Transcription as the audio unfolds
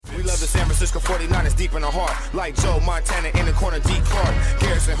Francisco 49ers deep in the heart. Like Joe Montana in the corner, D. Clark.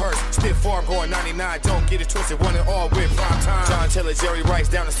 Garrison Hurst, stiff farm going 99. Don't get it twisted, one and all with prime time. John Taylor, Jerry Rice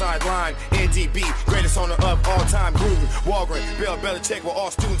down the sideline. NDB, greatest owner of all time. Gruden, Walgren, Bill Belichick were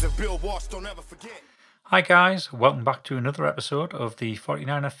all students of Bill Walsh. Don't ever forget. Hi guys, welcome back to another episode of the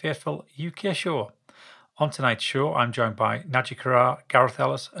 49er Faithful UK show. On tonight's show, I'm joined by Naji Carrar, Gareth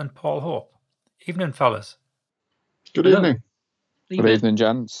Ellis and Paul Hope. Evening, fellas. Good evening. Good evening,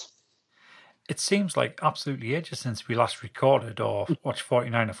 gents. It seems like absolutely ages since we last recorded or watched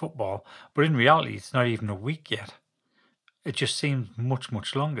 49er football, but in reality, it's not even a week yet. It just seems much,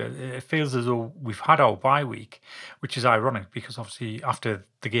 much longer. It feels as though we've had our bye week, which is ironic because obviously after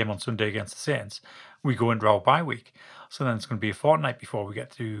the game on Sunday against the Saints, we go into our bye week. So then it's going to be a fortnight before we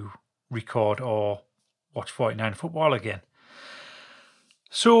get to record or watch 49 football again.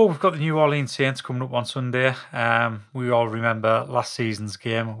 So we've got the New Orleans Saints coming up on Sunday. We all remember last season's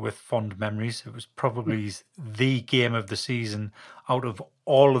game with fond memories. It was probably the game of the season out of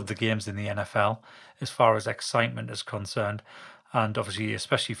all of the games in the NFL as far as excitement is concerned. And obviously,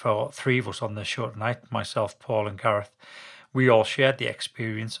 especially for three of us on the show tonight, myself, Paul and Gareth, we all shared the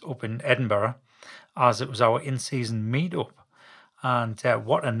experience up in Edinburgh as it was our in-season meet-up. And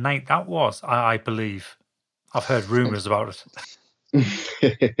what a night that was, I believe. I've heard rumours about it.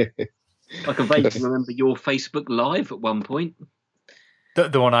 I can vaguely remember your Facebook Live at one point.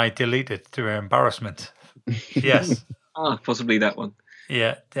 The one I deleted through embarrassment. Yes. Possibly that one.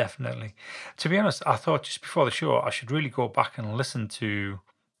 Yeah, definitely. To be honest, I thought just before the show I should really go back and listen to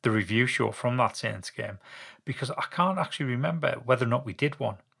the review show from that Saints game because I can't actually remember whether or not we did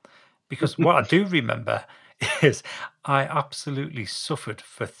one. Because what I do remember is I absolutely suffered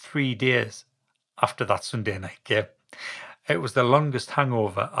for 3 days after that Sunday night game. It was the longest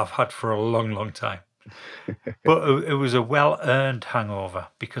hangover I've had for a long, long time. But it was a well-earned hangover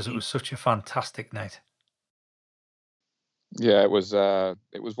because it was such a fantastic night. Yeah, it was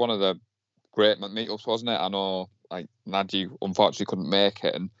one of the great meetups, wasn't it? I know, like Naji unfortunately couldn't make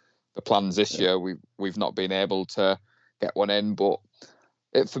it, and the plans this year we've not been able to get one in, but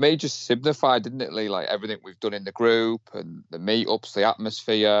it for me just signified, didn't it, Lee? Like everything we've done in the group and the meetups, the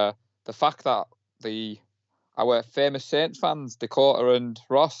atmosphere, the fact that our famous Saints fans, Dakota and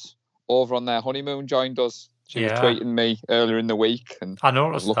Ross, over on their honeymoon joined us. She was tweeting me earlier in the week, and I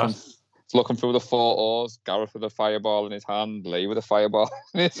noticed looking through the photos, Gareth with a fireball in his hand, Lee with a fireball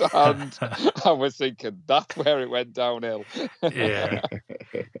in his hand. I was thinking that's where it went downhill. Yeah.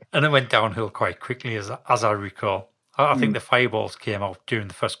 And it went downhill quite quickly, as I recall. I think the fireballs came out during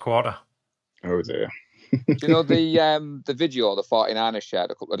the first quarter. Oh dear. Do you know the video the 49ers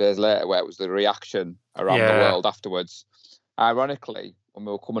shared a couple of days later where it was the reaction around the world afterwards? Ironically, when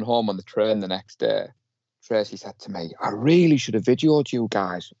we were coming home on the train the next day, Tracy said to me, I really should have videoed you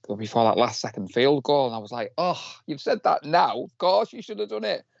guys before that last second field goal. And I was like, oh, you've said that now. Of course you should have done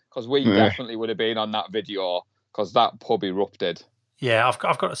it. Because we definitely would have been on that video because that pub erupted. Yeah, I've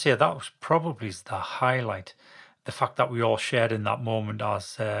got to say that was probably the highlight. The fact that we all shared in that moment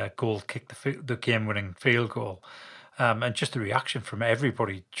as Gould kicked the game-winning field goal. And just the reaction from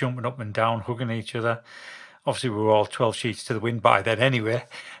everybody jumping up and down, hugging each other. Obviously, we were all 12 sheets to the wind by then anyway.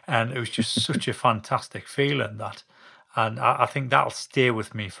 And it was just such a fantastic feeling that. And I think that'll stay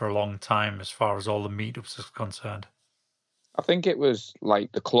with me for a long time as far as all the meetups is concerned. I think it was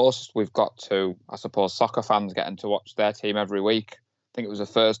like the closest we've got to, I suppose, soccer fans getting to watch their team every week. I think it was the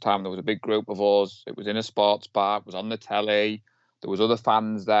first time there was a big group of us. It was in a sports bar. It was on the telly. There was other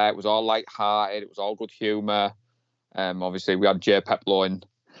fans there. It was all light-hearted. It was all good humour. Obviously, we had Jay Peplow in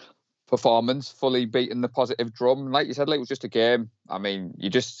performance, fully beating the positive drum. Like you said, it was just a game. I mean, you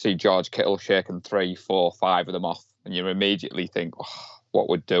just see George Kittle shaking 3, 4, 5 of them off, and you immediately think, what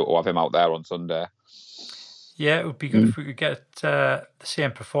would do to have him out there on Sunday? Yeah, it would be good if we could get the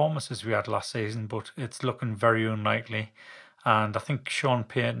same performance as we had last season, but it's looking very unlikely. And I think Sean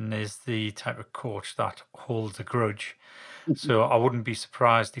Payton is the type of coach that holds a grudge. So I wouldn't be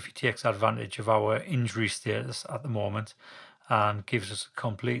surprised if he takes advantage of our injury status at the moment and gives us a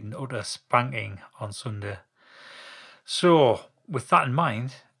complete and utter spanking on Sunday. So with that in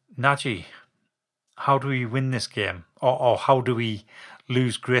mind, Naji, how do we win this game? Or how do we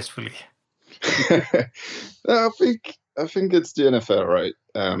lose gracefully? I think it's the NFL, right?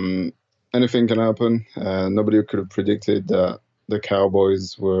 Anything can happen. Nobody could have predicted that the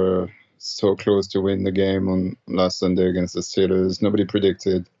Cowboys were so close to win the game on last Sunday against the Steelers. Nobody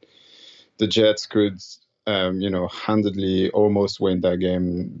predicted the Jets could, handedly almost win that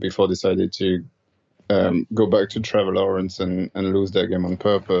game before decided to go back to Trevor Lawrence and lose that game on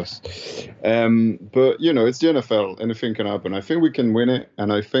purpose. But it's the NFL. Anything can happen. I think we can win it,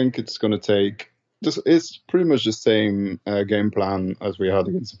 and I think it's going to take. It's pretty much the same game plan as we had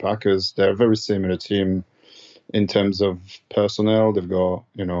against the Packers. They're a very similar team in terms of personnel. They've got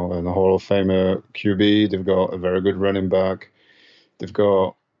a Hall of Famer QB. They've got a very good running back. They've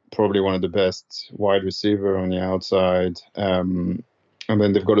got probably one of the best wide receiver on the outside. And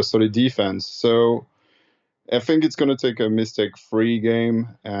then they've got a solid defense. So I think it's going to take a mistake-free game.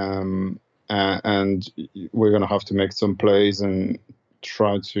 And we're going to have to make some plays and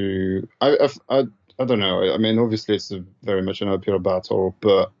try to... I don't know. I mean, obviously, it's very much an uphill battle,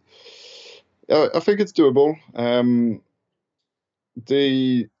 but I think it's doable.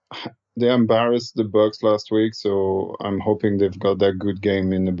 They embarrassed the Bucs last week, so I'm hoping they've got that good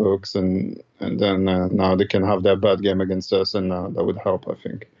game in the books, and then now they can have that bad game against us, and that would help, I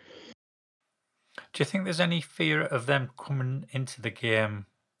think. Do you think there's any fear of them coming into the game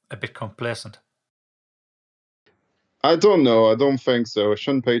a bit complacent? I don't know. I don't think so.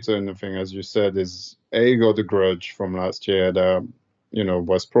 Sean Payton, I think, as you said, is got a grudge from last year that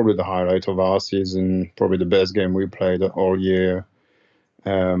was probably the highlight of our season, probably the best game we played all year.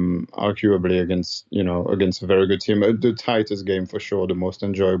 Arguably against a very good team, the tightest game for sure, the most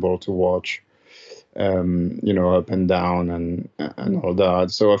enjoyable to watch, up and down and all that.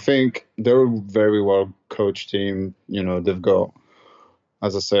 So I think they're a very well coached team. They've got,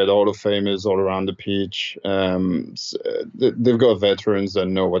 as I said, all the famous all around the pitch. They've got veterans that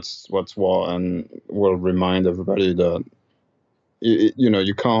know what's what and will remind everybody that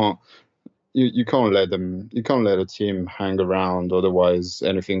you can't let a team hang around, otherwise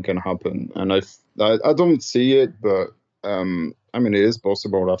anything can happen. And I don't see it, but it is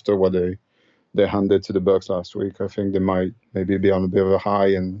possible after what they handed to the Bucs last week. I think they might maybe be on a bit of a high,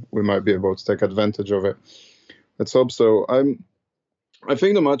 and we might be able to take advantage of it. Let's hope so. I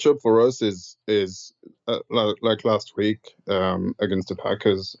think the matchup for us is like last week against the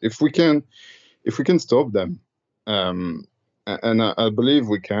Packers. If we can stop them. And I believe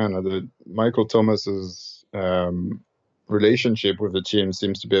we can. Michael Thomas's relationship with the team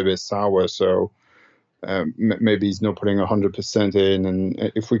seems to be a bit sour, so maybe he's not putting 100% in.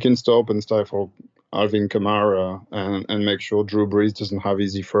 And if we can stop and stifle Alvin Kamara and make sure Drew Brees doesn't have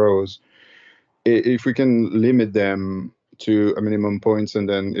easy throws, if we can limit them to a minimum points, and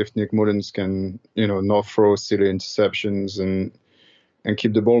then if Nick Mullins can, not throw silly interceptions and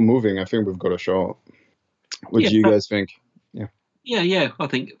keep the ball moving, I think we've got a shot. What do you guys think? Yeah. I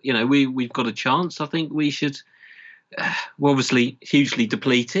think we've got a chance. I think we should. We're obviously hugely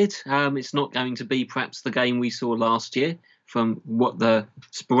depleted. It's not going to be perhaps the game we saw last year, from what the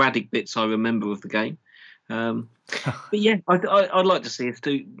sporadic bits I remember of the game. But yeah, I'd like to see us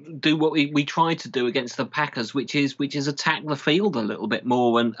do what we tried to do against the Packers, which is attack the field a little bit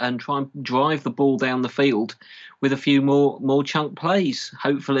more and try and drive the ball down the field with a few more chunk plays.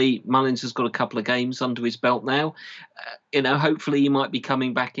 Hopefully, Mullins has got a couple of games under his belt now. Hopefully he might be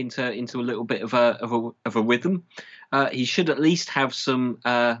coming back into a little bit of a rhythm. He should at least have some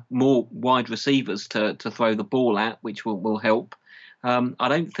more wide receivers to throw the ball at, which will help. I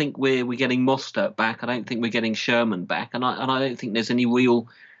don't think we're getting Mostert back. I don't think we're getting Sherman back, and I don't think there's any real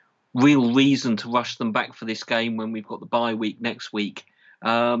reason to rush them back for this game when we've got the bye week next week.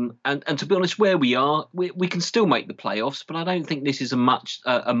 And to be honest, where we are, we can still make the playoffs, but I don't think this is a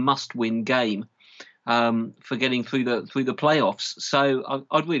must-win game for getting through the playoffs. So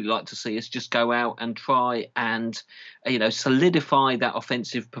I'd really like to see us just go out and try and solidify that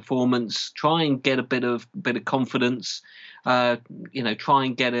offensive performance, try and get a bit of confidence. Try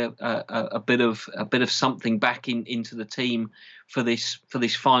and get a bit of something back into the team for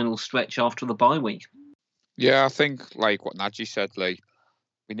this final stretch after the bye week. Yeah, I think like what Najee said, Lee,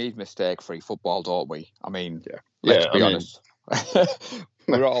 we need mistake-free football, don't we? I mean, let's be honest.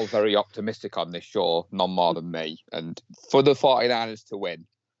 We're all very optimistic on this show, none more than me. And for the 49ers to win,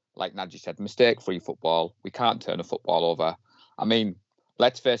 like Najee said, mistake-free football. We can't turn a football over. I mean,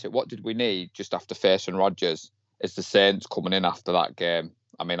 let's face it, what did we need just after facing Rodgers? It's the Saints coming in after that game.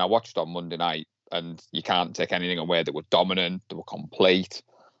 I mean, I watched on Monday night, and you can't take anything away. They were dominant. They were complete.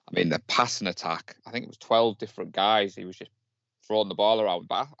 I mean, the passing attack, I think it was 12 different guys. He was just throwing the ball around.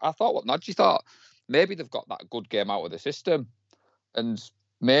 But I thought what Najee thought, maybe they've got that good game out of the system. And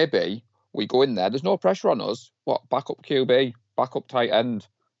maybe we go in there, there's no pressure on us. What, backup QB, backup tight end,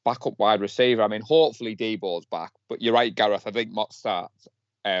 backup wide receiver. I mean, hopefully Debo's back. But you're right, Gareth, I think Mostert's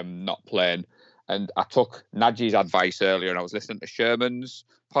not playing. And I took Najee's advice earlier, and I was listening to Sherman's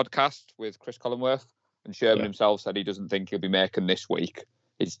podcast with Chris Collinworth, and Sherman himself said he doesn't think he'll be making this week.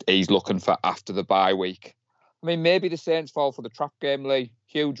 he's looking for after the bye week. I mean, maybe the Saints fall for the trap game, Lee.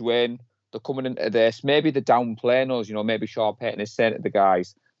 Huge win. They're coming into this. Maybe they're downplaying us. Maybe Sean Payton is saying to the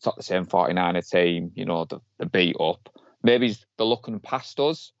guys, it's not the same 49er team. They're beat up. Maybe they're looking past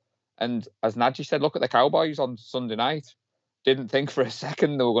us. And as Nadji said, look at the Cowboys on Sunday night. Didn't think for a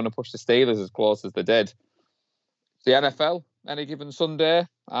second they were going to push the Steelers as close as they did. The NFL, any given Sunday,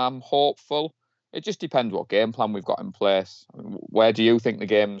 I'm hopeful. It just depends what game plan we've got in place. I mean, where do you think the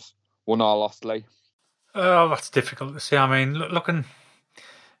game's won or lost, Lee? Oh, that's difficult to say. I mean, looking,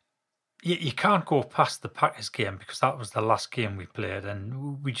 you can't go past the Packers game because that was the last game we played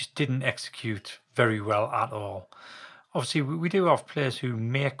and we just didn't execute very well at all. Obviously, we do have players who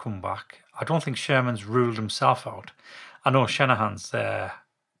may come back. I don't think Sherman's ruled himself out. I know Shanahan's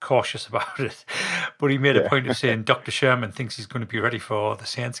cautious about it, but he made a point of saying Dr. Sherman thinks he's going to be ready for the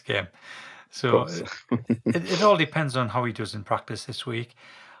Saints game. So it all depends on how he does in practice this week.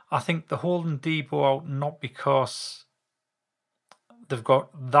 I think they're holding Debo out not because they've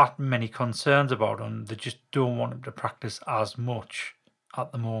got that many concerns about him. They just don't want him to practice as much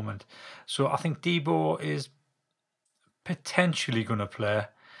at the moment. So I think Debo is potentially going to play.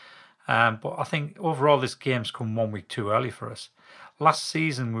 But I think overall this game's come 1 week too early for us. Last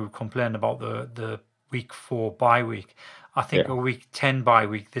season we were complaining about the week 4 bye week. I think a week 10 bye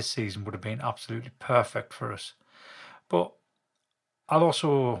week this season would have been absolutely perfect for us. But I'll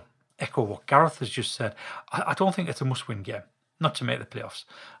also echo what Gareth has just said. I don't think it's a must-win game, not to make the playoffs.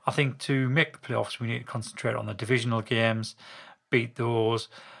 I think to make the playoffs we need to concentrate on the divisional games, beat those,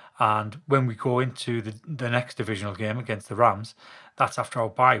 and when we go into the next divisional game against the Rams, that's after our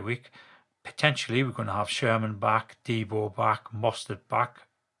bye week. Potentially, we're going to have Sherman back, Debo back, Mostert back,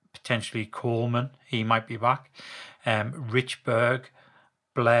 potentially Coleman, he might be back, Richburg,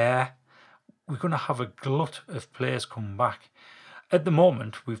 Blair. We're going to have a glut of players come back. At the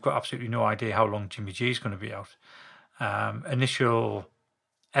moment, we've got absolutely no idea how long Jimmy G is going to be out. Initial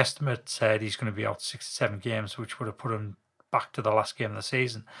estimate said he's going to be out 6 to 7 games, which would have put him back to the last game of the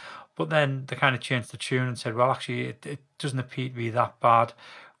season. But then they kind of changed the tune and said, well, actually, it doesn't appear to be that bad.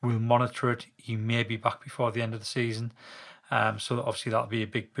 We'll monitor it. He may be back before the end of the season. So obviously that'll be a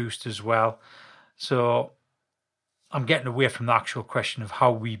big boost as well. So I'm getting away from the actual question of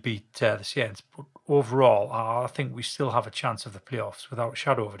how we beat the Saints. But overall, I think we still have a chance of the playoffs without a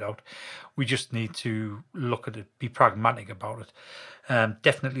shadow of a doubt. We just need to look at it, be pragmatic about it.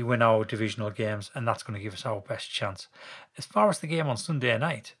 Definitely win our divisional games, and that's going to give us our best chance. As far as the game on Sunday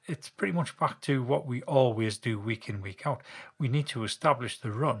night, it's pretty much back to what we always do week in, week out. We need to establish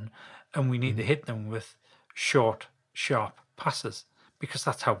the run, and we need to hit them with short, sharp passes, because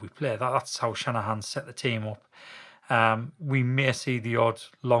that's how we play. That's how Shanahan set the team up. We may see the odd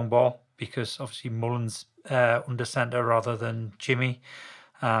long ball, because obviously Mullins under centre rather than Jimmy,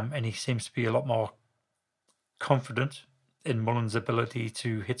 and he seems to be a lot more confident in Mullins' ability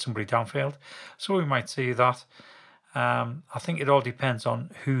to hit somebody downfield. So we might see that. I think it all depends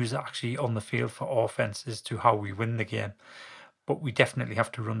on who's actually on the field for offense as to how we win the game. But we definitely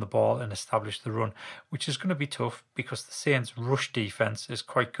have to run the ball and establish the run, which is going to be tough because the Saints' rush defense is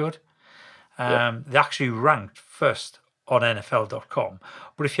quite good. They actually ranked first on NFL.com.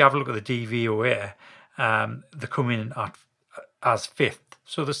 But if you have a look at the DVOA, they come in as 5th.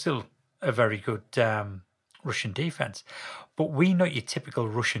 So they're still a very good Russian defense. But we're not your typical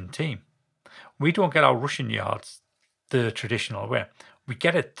Russian team. We don't get our Russian yards the traditional way. We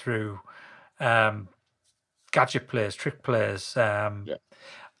get it through gadget plays, trick plays, and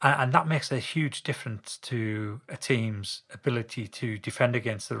that makes a huge difference to a team's ability to defend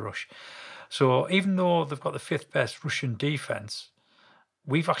against the rush. So even though they've got the 5th best Russian defense,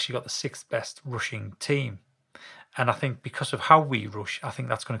 we've actually got the 6th best rushing team. And I think because of how we rush, I think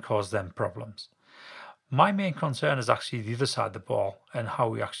that's going to cause them problems. My main concern is actually the other side of the ball and how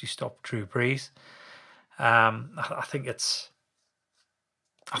we actually stop Drew Brees. I think it's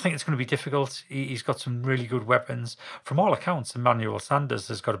going to be difficult. He's got some really good weapons. From all accounts, Emmanuel Sanders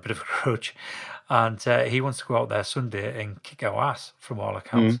has got a bit of a grudge, and he wants to go out there Sunday and kick our ass, from all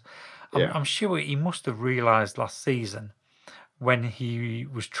accounts. I'm sure he must have realised last season when he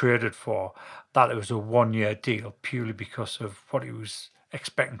was traded for that it was a 1-year deal purely because of what he was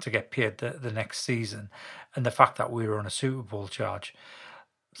expecting to get paid the next season and the fact that we were on a Super Bowl charge.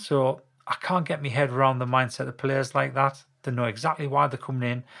 So I can't get my head around the mindset of players like that. They know exactly why they're coming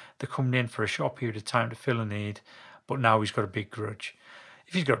in. They're coming in for a short period of time to fill a need, but now he's got a big grudge.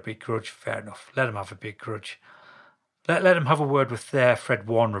 If he's got a big grudge, fair enough. Let him have a big grudge. Let him have a word with Fred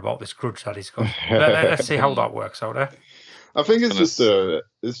Warner about this grudge that he's got. Let's see how that works out, eh? I think it's just a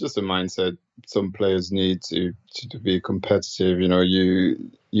mindset. Some players need to be competitive. You know,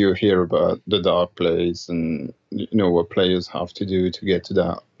 you hear about the dark plays and you know what players have to do to get to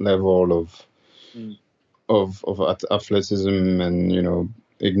that level of athleticism and you know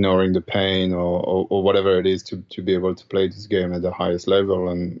ignoring the pain or whatever it is to be able to play this game at the highest level.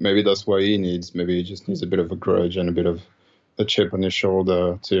 And maybe that's what he needs. Maybe he just needs a bit of a grudge and a bit of a chip on his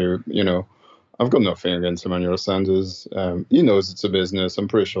shoulder to, you know, I've got nothing against Emmanuel Sanders. He knows it's a business. I'm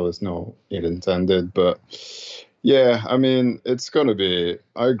pretty sure it's no ill intended, but yeah, I mean, it's going to be,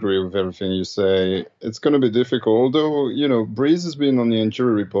 I agree with everything you say. It's going to be difficult. Although, you know, Breeze has been on the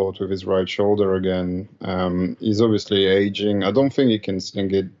injury report with his right shoulder again. He's obviously aging. I don't think he can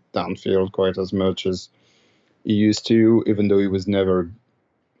sling it downfield quite as much as he used to, even though he was never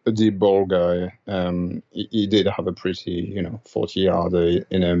a deep ball guy. He did have a pretty, 40-yarder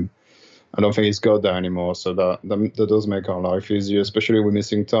in him. I don't think he's got that anymore, so that does make our life easier, especially with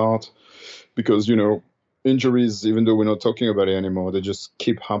missing Tart, because, injuries, even though we're not talking about it anymore, they just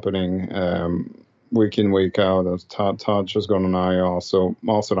keep happening week in, week out. Tart just gone on IR, so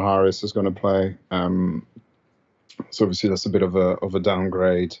Marcel Harris is going to play. So obviously that's a bit of a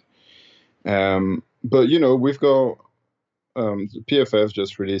downgrade. But, we've got PFF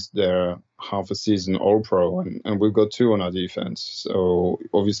just released their half a season All-Pro, and we've got 2 on our defense. So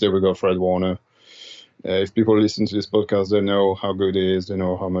obviously we got Fred Warner. If people listen to this podcast, they know how good he is. They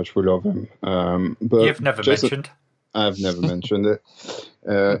know how much we love him. But you've never mentioned. I've never mentioned it.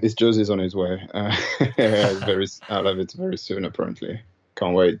 His jersey's on his way. I'll have it very soon, apparently.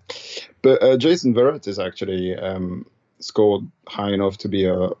 Can't wait. But Jason Verrett is actually scored high enough to be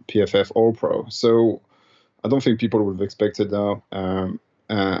a PFF All-Pro. So I don't think people would have expected that.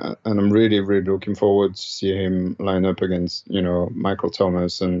 And I'm really, really looking forward to see him line up against, Michael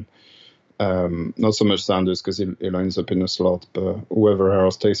Thomas and not so much Sanders because he lines up in the slot, but whoever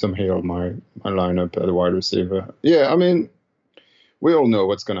else, Taysom Hill, my lineup at the wide receiver. Yeah, I mean, we all know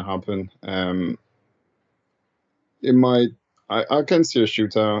what's going to happen. I can see a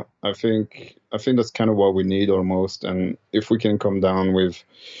shootout. I think that's kind of what we need almost. And if we can come down with,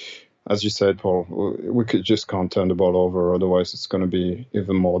 as you said, Paul, we can't turn the ball over. Otherwise, it's going to be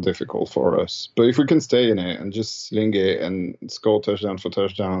even more difficult for us. But if we can stay in it and just sling it and score touchdown for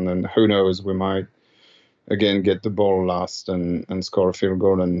touchdown, and who knows, we might again get the ball last and score a field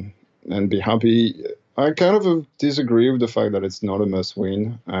goal and be happy. I kind of disagree with the fact that it's not a must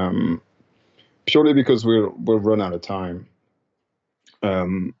win, purely because we'll run out of time.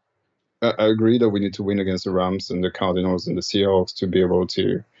 I agree that we need to win against the Rams and the Cardinals and the Seahawks to be able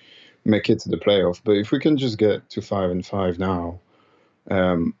to make it to the playoff. But if we can just get to 5-5 now,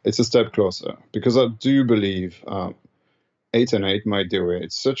 it's a step closer, because I do believe 8-8 might do it.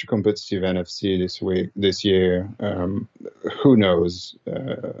 It's such a competitive NFC this year. Who knows?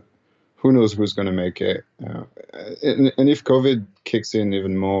 Who knows who's going to make it? And if COVID kicks in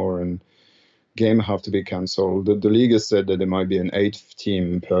even more and game have to be cancelled, the league has said that there might be an 8th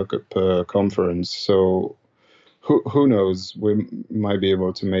team per conference. So who knows? We might be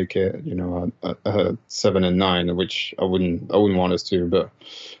able to make it, a 7-9, which I wouldn't want us to. But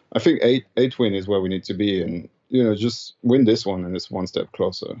I think 8 win is where we need to be, and just win this one, and it's one step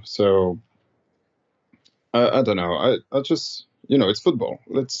closer. So I don't know. I just it's football.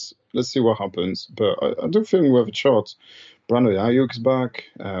 Let's see what happens. But I do think we have a shot. Brandon Ayuk's back.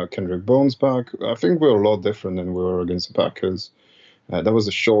 Kendrick Bourne's back. I think we're a lot different than we were against the Packers. That was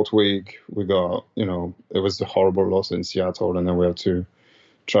a short week. We got, it was a horrible loss in Seattle, and then we had to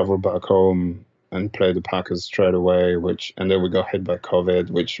travel back home and play the Packers straight away. And then we got hit by COVID,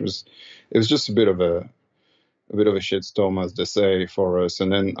 it was just a bit of a shitstorm, as they say, for us. And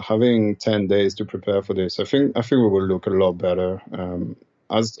then having 10 days to prepare for this, I think we will look a lot better.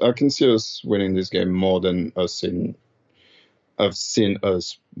 As I can see us winning this game more than I've seen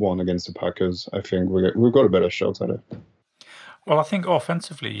us won against the Packers. I think we've got a better shot at it. Well, I think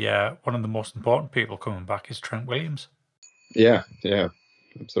offensively, one of the most important people coming back is Trent Williams. Yeah,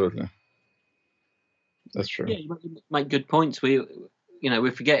 absolutely. That's true. Yeah, you make good points. We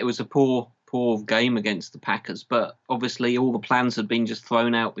forget it was a poor game against the Packers, but obviously all the plans had been just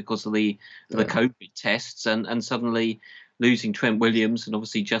thrown out because of the COVID tests, and suddenly losing Trent Williams, and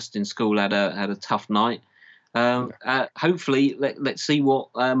obviously Justin School had a tough night. Hopefully, let's see what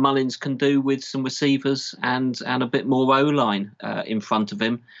Mullins can do with some receivers and a bit more O-line in front of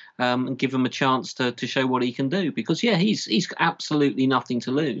him, and give him a chance to show what he can do. Because he's absolutely nothing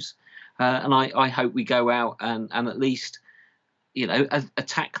to lose, and I hope we go out and at least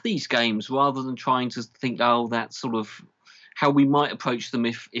attack these games rather than trying to think, that's sort of how we might approach them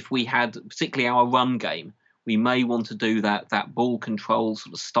if we had particularly our run game We may want to do that ball control,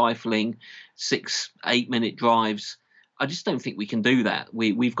 sort of stifling 6-8 minute drives. I just don't think we can do that.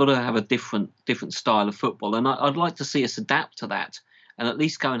 We've got to have a different style of football, and I'd like to see us adapt to that and at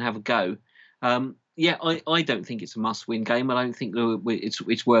least go and have a go. I don't think it's a must-win game. I don't think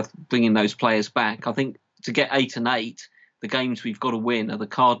it's worth bringing those players back. I think to get 8-8, the games we've got to win are the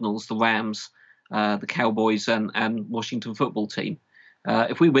Cardinals, the Rams, the Cowboys, and Washington football team.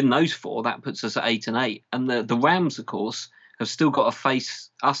 If we win those 4, that puts us at 8-8. And the Rams, of course, have still got to face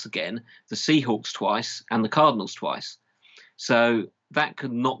us again, the Seahawks twice and the Cardinals twice. So that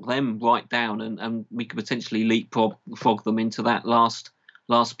could knock them right down, and we could potentially leapfrog them into that last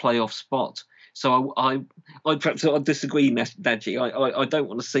playoff spot. So I perhaps I disagree, Nadji. I don't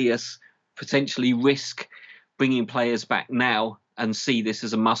want to see us potentially risk bringing players back now and see this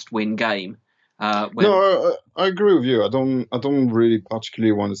as a must-win game. No, I agree with you. I don't really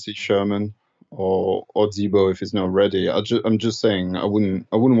particularly want to see Sherman or Debo if he's not ready. I'm just saying I wouldn't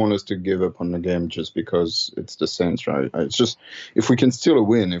want us to give up on the game just because it's the Saints, right? It's just if we can steal a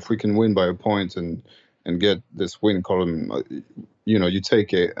win, if we can win by a point and get this win column, you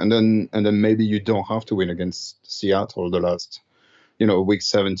take it, and then maybe you don't have to win against Seattle the last, week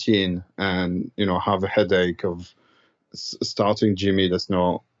 17, and have a headache of starting Jimmy that's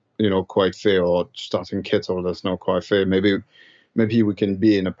not quite fair, or starting Kittle that's not quite fair. Maybe we can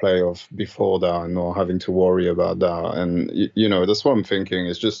be in a playoff before that and not having to worry about that. And that's what I'm thinking.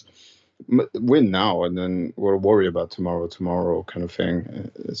 It's just win now and then we'll worry about tomorrow kind of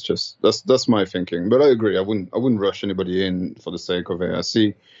thing. It's just that's my thinking. But I agree. I wouldn't rush anybody in for the sake of it. I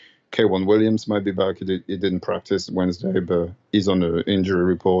see K'Waun Williams might be back. He didn't practice Wednesday, but he's on the injury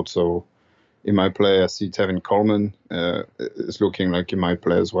report, so he might play. I see Tevin Coleman is looking like he might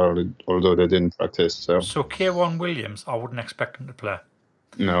play as well, although they didn't practice. So K'Waun Williams, I wouldn't expect him to play.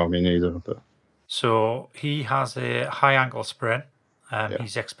 No, me neither. But so he has a high ankle sprain.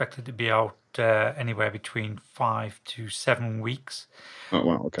 He's expected to be out anywhere between 5 to 7 weeks. Oh,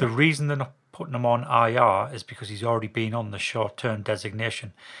 wow, okay. The reason they're not putting him on IR is because he's already been on the short-term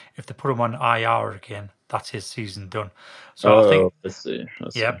designation. If they put him on IR again, that's his season done. So I think, I see.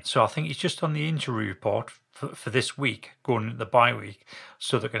 So I think he's just on the injury report for this week, going into the bye week,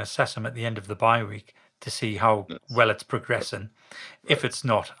 so they can assess him at the end of the bye week to see how well it's progressing. If it's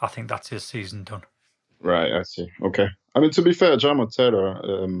not, I think that's his season done. Right, I see. Okay. I mean, to be fair, Jamar Taylor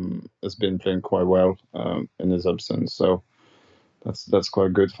has been playing quite well in his absence, so that's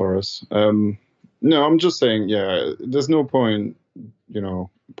quite good for us. No, I'm just saying, there's no point,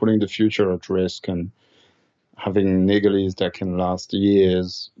 putting the future at risk and having niggles that can last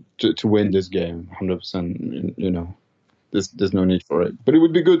years to win this game 100%. There's no need for it. But it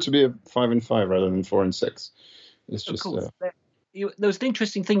would be good to be a 5-5 rather than 4-6. It's just. Of course. There was an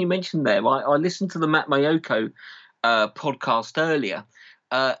interesting thing you mentioned there. I listened to the Matt Mayoko podcast earlier,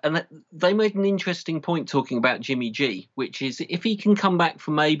 and they made an interesting point talking about Jimmy G, which is if he can come back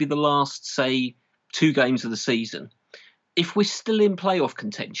for maybe the last, say, 2 games of the season, if we're still in playoff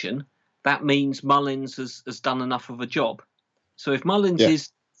contention, that means Mullins has done enough of a job. So if Mullins is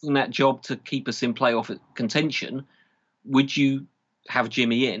doing that job to keep us in playoff contention, would you have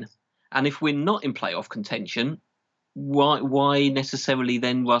Jimmy in? And if we're not in playoff contention, why necessarily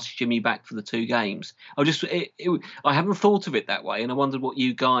then rush Jimmy back for the 2 games? I haven't thought of it that way, and I wondered what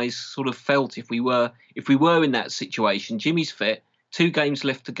you guys sort of felt if we were in that situation. Jimmy's fit, 2 games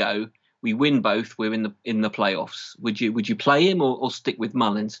left to go, we win both, we're in the playoffs. Would you play him or stick with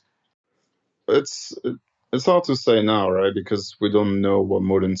Mullins? It's hard to say now, right? Because we don't know what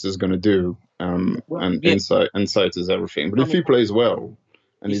Mullins is going to do, insight is everything. But if he plays well.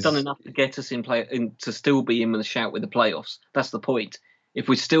 And he's done enough to get us in play and to still be in the shout with the playoffs. That's the point. If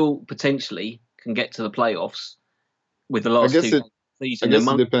we still potentially can get to the playoffs with the last 2 seasons,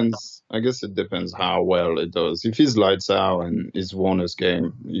 I guess it depends how well it does. If he's lights out and he's won his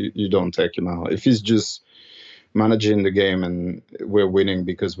game, you don't take him out. If he's just managing the game and we're winning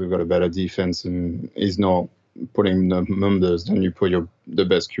because we've got a better defense and he's not putting the numbers, then you put the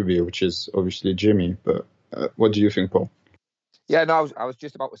best QB, which is obviously Jimmy. But what do you think, Paul? Yeah, no, I was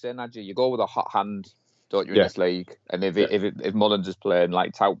just about to say, Nadji, you go with a hot hand, don't you, in this league? And if Mullins is playing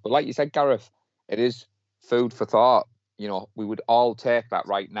lights out, but like you said, Gareth, it is food for thought. We would all take that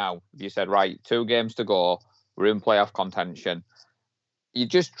right now. If you said, right, 2 games to go, we're in playoff contention, you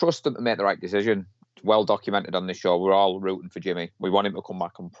just trust them to make the right decision. It's well documented on this show. We're all rooting for Jimmy. We want him to come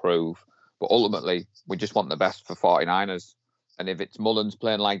back and prove. But ultimately, we just want the best for 49ers. And if it's Mullins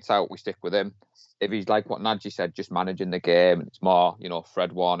playing lights out, we stick with him. If he's like what Nadji said, just managing the game, and it's more,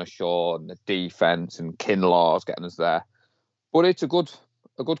 Fred Warner show and the defense and Kinlaw's getting us there. But it's a good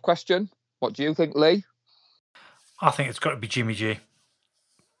question. What do you think, Lee? I think it's got to be Jimmy G.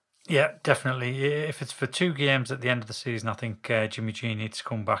 Yeah, definitely. If it's for 2 games at the end of the season, I think Jimmy G needs to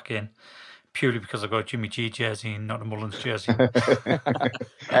come back in, purely because I've got a Jimmy G jersey and not a Mullins jersey.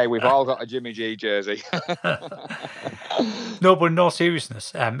 Hey, we've all got a Jimmy G jersey. No, but in all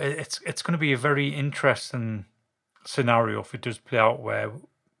seriousness, it's going to be a very interesting scenario if it does play out where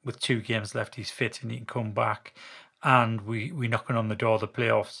with 2 games left he's fit and he can come back and we're knocking on the door of the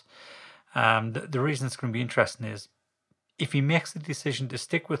playoffs. The reason it's going to be interesting is if he makes the decision to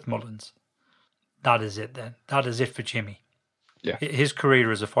stick with Mullins, that is it then. That is it for Jimmy. Yeah. His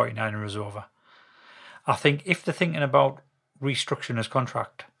career as a 49er is over. I think if they're thinking about restructuring his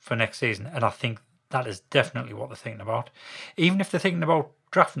contract for next season, and I think that is definitely what they're thinking about, even if they're thinking about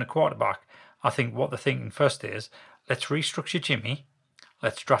drafting a quarterback, I think what they're thinking first is, let's restructure Jimmy,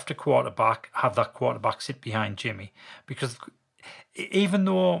 let's draft a quarterback, have that quarterback sit behind Jimmy. Because even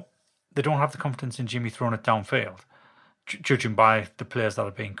though they don't have the confidence in Jimmy throwing it downfield, judging by the players that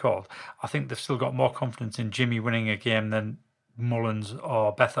are being called, I think they've still got more confidence in Jimmy winning a game than Mullins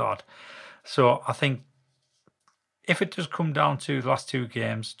or Beathard. So I think if it does come down to the last 2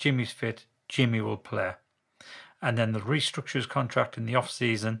 games, Jimmy's fit, Jimmy will play. And then they'll restructure his contract in the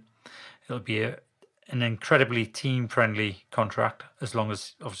off-season. It'll be an incredibly team-friendly contract, as long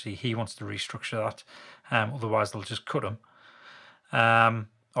as, obviously, he wants to restructure that. Otherwise, they'll just cut him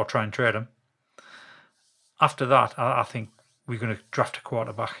or try and trade him. After that, I think we're going to draft a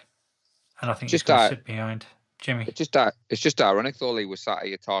quarterback. And I think he's going to sit behind Jimmy. It's just ironic, though, Lee, we're sat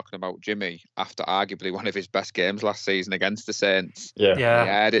here talking about Jimmy after arguably one of his best games last season against the Saints. Yeah. He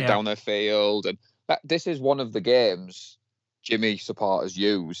had it down the field. And this is one of the games Jimmy supporters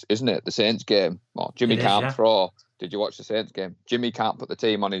use, isn't it? The Saints game. Well, Jimmy can't throw. Did you watch the Saints game? Jimmy can't put the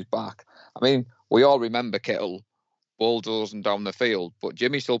team on his back. I mean, we all remember Kittle bulldozing down the field, but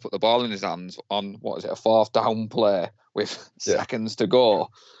Jimmy still put the ball in his hands on, a 4th down play with seconds to go.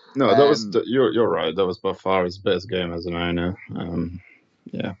 No, that was you're right. That was by far his best game as an owner.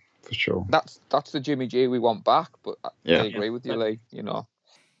 Yeah, for sure. That's the Jimmy G we want back. But I agree with you, Lee. You know.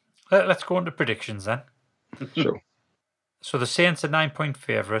 Let's go into predictions then. Sure. So the Saints are 9-point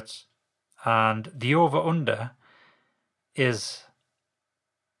favourites, and the over/under is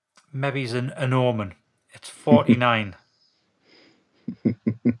maybe an omen. It's 49.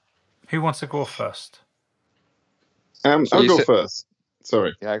 Who wants to go first? I'll go first.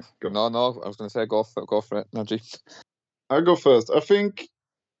 Sorry. Yeah. No. I was going to say go for it, Najee. I'll go first. I think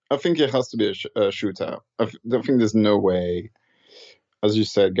it has to be a shootout. I think there's no way, as you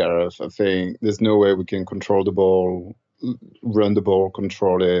said, Gareth. I think there's no way we can control the ball, run the ball,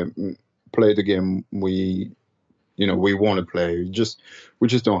 control it, play the game we want to play. We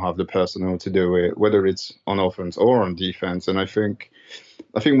just don't have the personnel to do it, whether it's on offense or on defense. And I think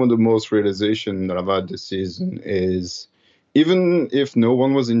one of the most realization that I've had this season is, even if no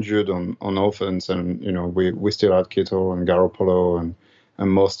one was injured on offense, and we still had Kittle and Garoppolo and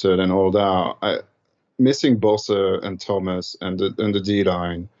Mostert and all that, missing Bosa and Thomas and the D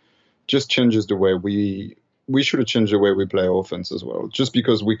line just changes the way we should have changed the way we play offense as well. Just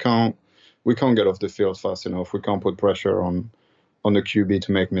because we can't get off the field fast enough, we can't put pressure on the QB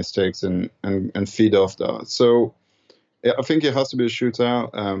to make mistakes and feed off that. So I think it has to be a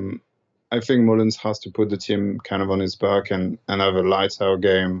shootout. I think Mullins has to put the team kind of on his back and have a lights out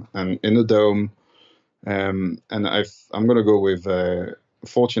game and in the dome. And I'm going to go with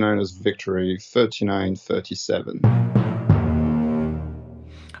 49ers victory, 39-37.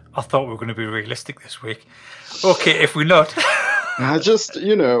 I thought we were going to be realistic this week. Okay, if we're not. I just,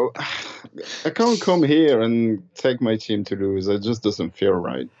 I can't come here and take my team to lose. It just doesn't feel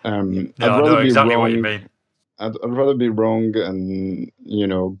right. No, I know exactly what you mean. I'd rather be wrong and,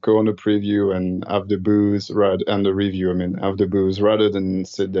 go on the preview and have the booze, and the review, have the booze, rather than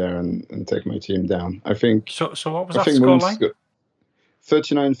sit there and take my team down. I think. So what was that scoreline?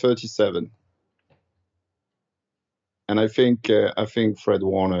 39-37. And I think Fred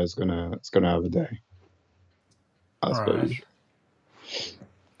Warner is gonna have a day. As per usual.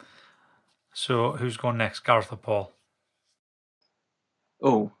 So who's going next, Gareth or Paul?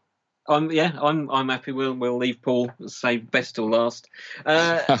 Oh. I'm happy. We'll leave Paul, save best till last.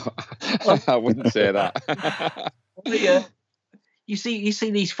 I wouldn't say that. You see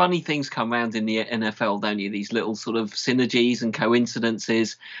these funny things come around in the NFL, don't you? These little sort of synergies and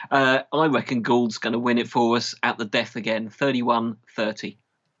coincidences. I reckon Gould's going to win it for us at the death again, 31-30.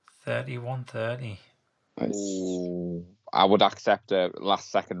 31-30. Nice. Ooh, I would accept a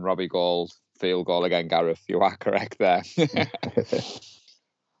last-second Robbie Gould field goal again, Gareth. You are correct there.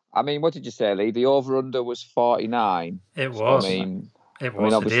 I mean, what did you say, Lee? The over-under was 49. It was. It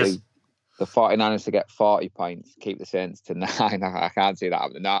was. obviously, the 49ers to get 40 points, keep the Saints to 9. I can't see that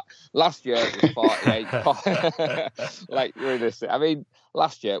happening. Now, last year it was 48. Like, I mean,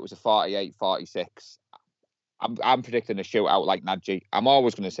 last year it was a 48-46. I'm predicting a shootout like Nadji. I'm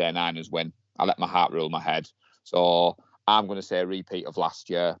always going to say Niners win. I let my heart rule my head. So I'm going to say a repeat of last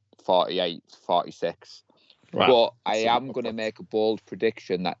year, 48-46. Right. But I am going to make a bold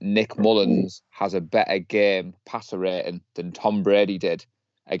prediction that Nick Mullins has a better game passer rating than Tom Brady did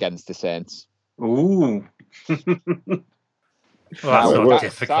against the Saints. Ooh. Well, that's not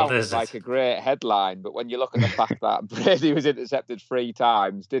difficult, is it? Like a great headline, but when you look at the fact that Brady was intercepted 3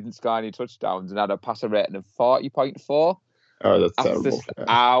 times, didn't score any touchdowns, and had a passer rating of 40.4. Oh, that's terrible.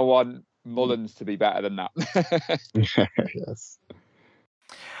 I want Mullins to be better than that. Yes.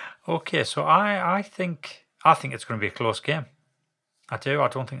 Okay, so I think it's going to be a close game. I do. I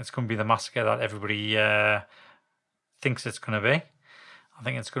don't think it's going to be the massacre that everybody thinks it's going to be. I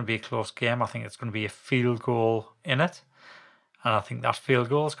think it's going to be a close game. I think it's going to be a field goal in it. And I think that field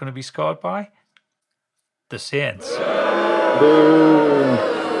goal is going to be scored by the Saints.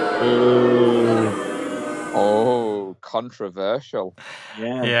 Oh, controversial.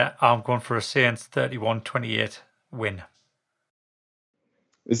 Yeah, I'm going for a Saints 31-28 win.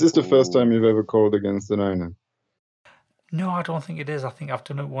 Is this the first time you've ever called against the Niners? No, I don't think it is. I think I've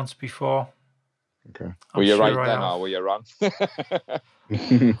done it once before. Okay. Were you right then, or were you wrong?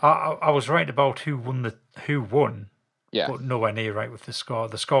 I was right about who won. Yeah. But nowhere near right with the score.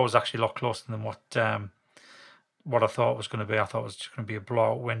 The score was actually a lot closer than what I thought it was going to be. I thought it was just going to be a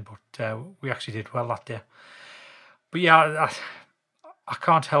blowout win, but we actually did well that day. But yeah, I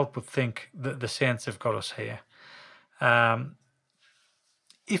can't help but think that the Saints have got us here.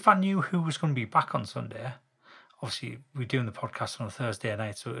 If I knew who was going to be back on Sunday, obviously we're doing the podcast on a Thursday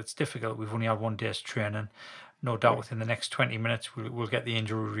night, so it's difficult. We've only had 1 day's training. No doubt within the next 20 minutes we'll get the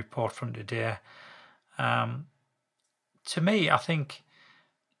injury report from today. To me, I think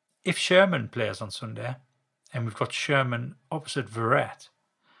if Sherman plays on Sunday and we've got Sherman opposite Verrett,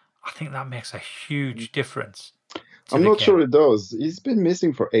 I think that makes a huge difference. I'm not sure it does. He's been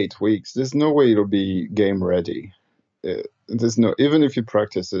missing for 8 weeks. There's no way it'll be game ready. There's no, even if he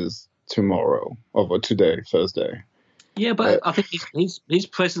practices tomorrow or today, Thursday. Yeah, but I think his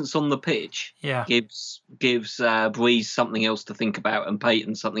presence on the pitch gives Breeze something else to think about and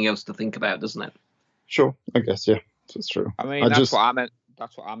Peyton something else to think about, doesn't it? Sure, I guess, yeah. That's true. I mean, that's what I meant.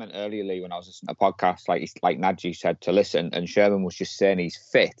 That's what I meant earlier, Lee, when I was listening to a podcast. Like Nadji said to listen, and Sherman was just saying he's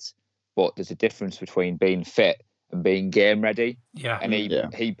fit, but there's a difference between being fit and being game ready. Yeah, and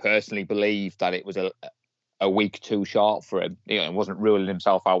he personally believed that it was a week too short for him. He wasn't ruling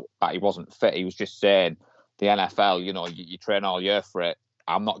himself out that he wasn't fit. He was just saying the NFL. You train all year for it.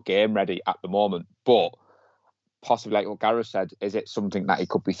 I'm not game ready at the moment, but possibly like what Gareth said, is it something that he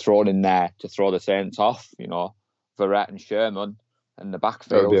could be thrown in there to throw the Saints off? Verrett and Sherman and the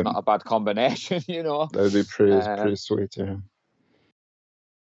backfield is not a bad combination, That would be pretty sweet, yeah.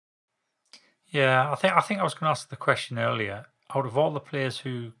 Yeah, I think I was going to ask the question earlier. Out of all the players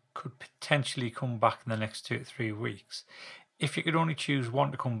who could potentially come back in the next 2 to 3 weeks, if you could only choose one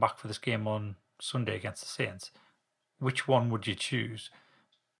to come back for this game on Sunday against the Saints, which one would you choose?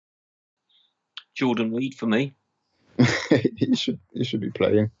 Jordan Reed for me. he should be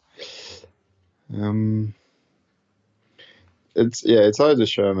playing. It's either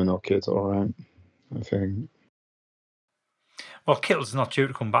Sherman or Kittle, right? I think. Well, Kittle's not due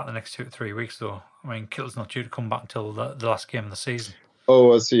to come back the next 2 to 3 weeks, though. I mean, Kittle's not due to come back until the last game of the season.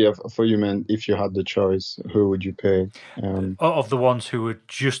 Oh, I see. For you meant if you had the choice, who would you pick? Of the ones who were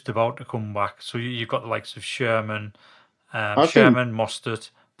just about to come back. So you've got the likes of Sherman,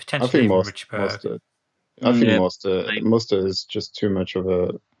 Mostert, potentially even Richburg. I think Mostert is just too much of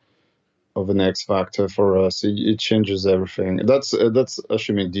an X factor for us. It changes everything. That's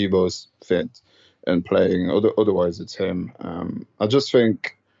assuming Debo's fit and playing. Otherwise, it's him. I just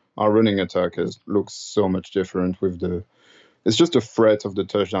think our running attack looks so much different with it's just a threat of the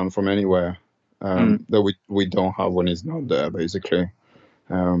touchdown from anywhere that we don't have when he's not there, basically.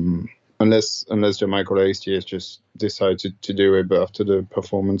 Unless Jermichael Hasty has just decided to do it, but after the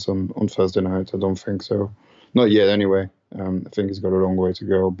performance on Thursday night, I don't think so. Not yet, anyway. I think he's got a long way to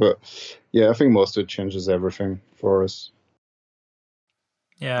go. But, yeah, I think Mostert changes everything for us.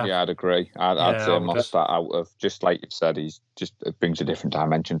 Yeah, I'd agree. I'd say Mostert out of, just like you've said, it brings a different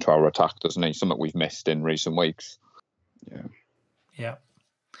dimension to our attack, doesn't he? Something we've missed in recent weeks. Yeah.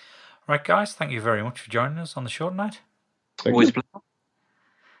 Right, guys, thank you very much for joining us on the show tonight. Always pleasure.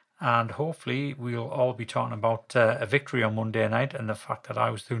 And hopefully we'll all be talking about a victory on Monday night and the fact that I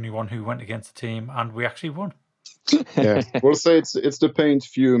was the only one who went against the team and we actually won. Yeah, we'll say it's the paint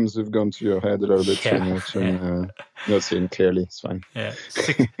fumes have gone to your head a little bit too much, and not seeing clearly. It's fine. Yeah,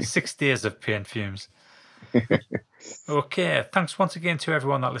 6 days of paint fumes. Okay, thanks once again to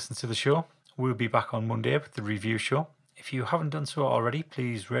everyone that listens to the show. We'll be back on Monday with the review show. If you haven't done so already,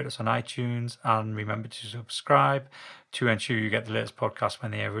 please rate us on iTunes and remember to subscribe to ensure you get the latest podcasts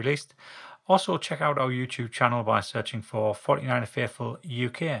when they are released. Also, check out our YouTube channel by searching for 49er Faithful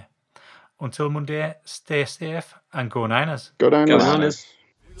UK. Until Monday, stay safe and go Niners. Go Niners. Go Niners.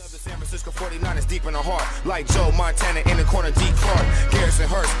 We love the San Francisco 49ers deep in the heart. Like Joe Montana in the corner, D. Clark. Garrison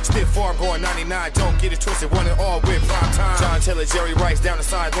Hurst, stiff farm going 99. Don't get it twisted, one and all with prime time. John Taylor, Jerry Rice down the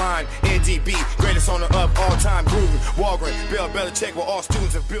sideline. NDB, greatest owner of all time. Gruden, Walgren, Bill Belichick were all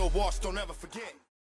students of Bill Walsh. Don't ever forget.